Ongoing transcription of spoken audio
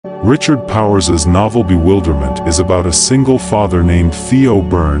Richard Powers's novel Bewilderment is about a single father named Theo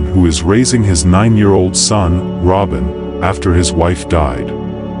Byrne who is raising his 9-year-old son, Robin, after his wife died.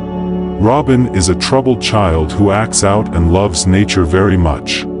 Robin is a troubled child who acts out and loves nature very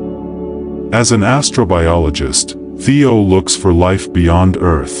much. As an astrobiologist, Theo looks for life beyond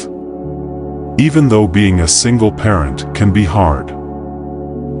Earth. Even though being a single parent can be hard.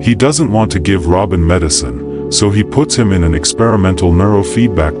 He doesn't want to give Robin medicine, so he puts him in an experimental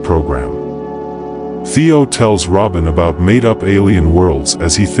neurofeedback program. Theo tells Robin about made-up alien worlds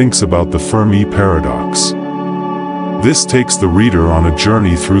as he thinks about the Fermi Paradox. This takes the reader on a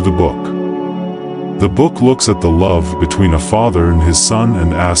journey through the book. The book looks at the love between a father and his son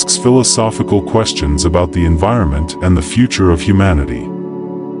and asks philosophical questions about the environment and the future of humanity.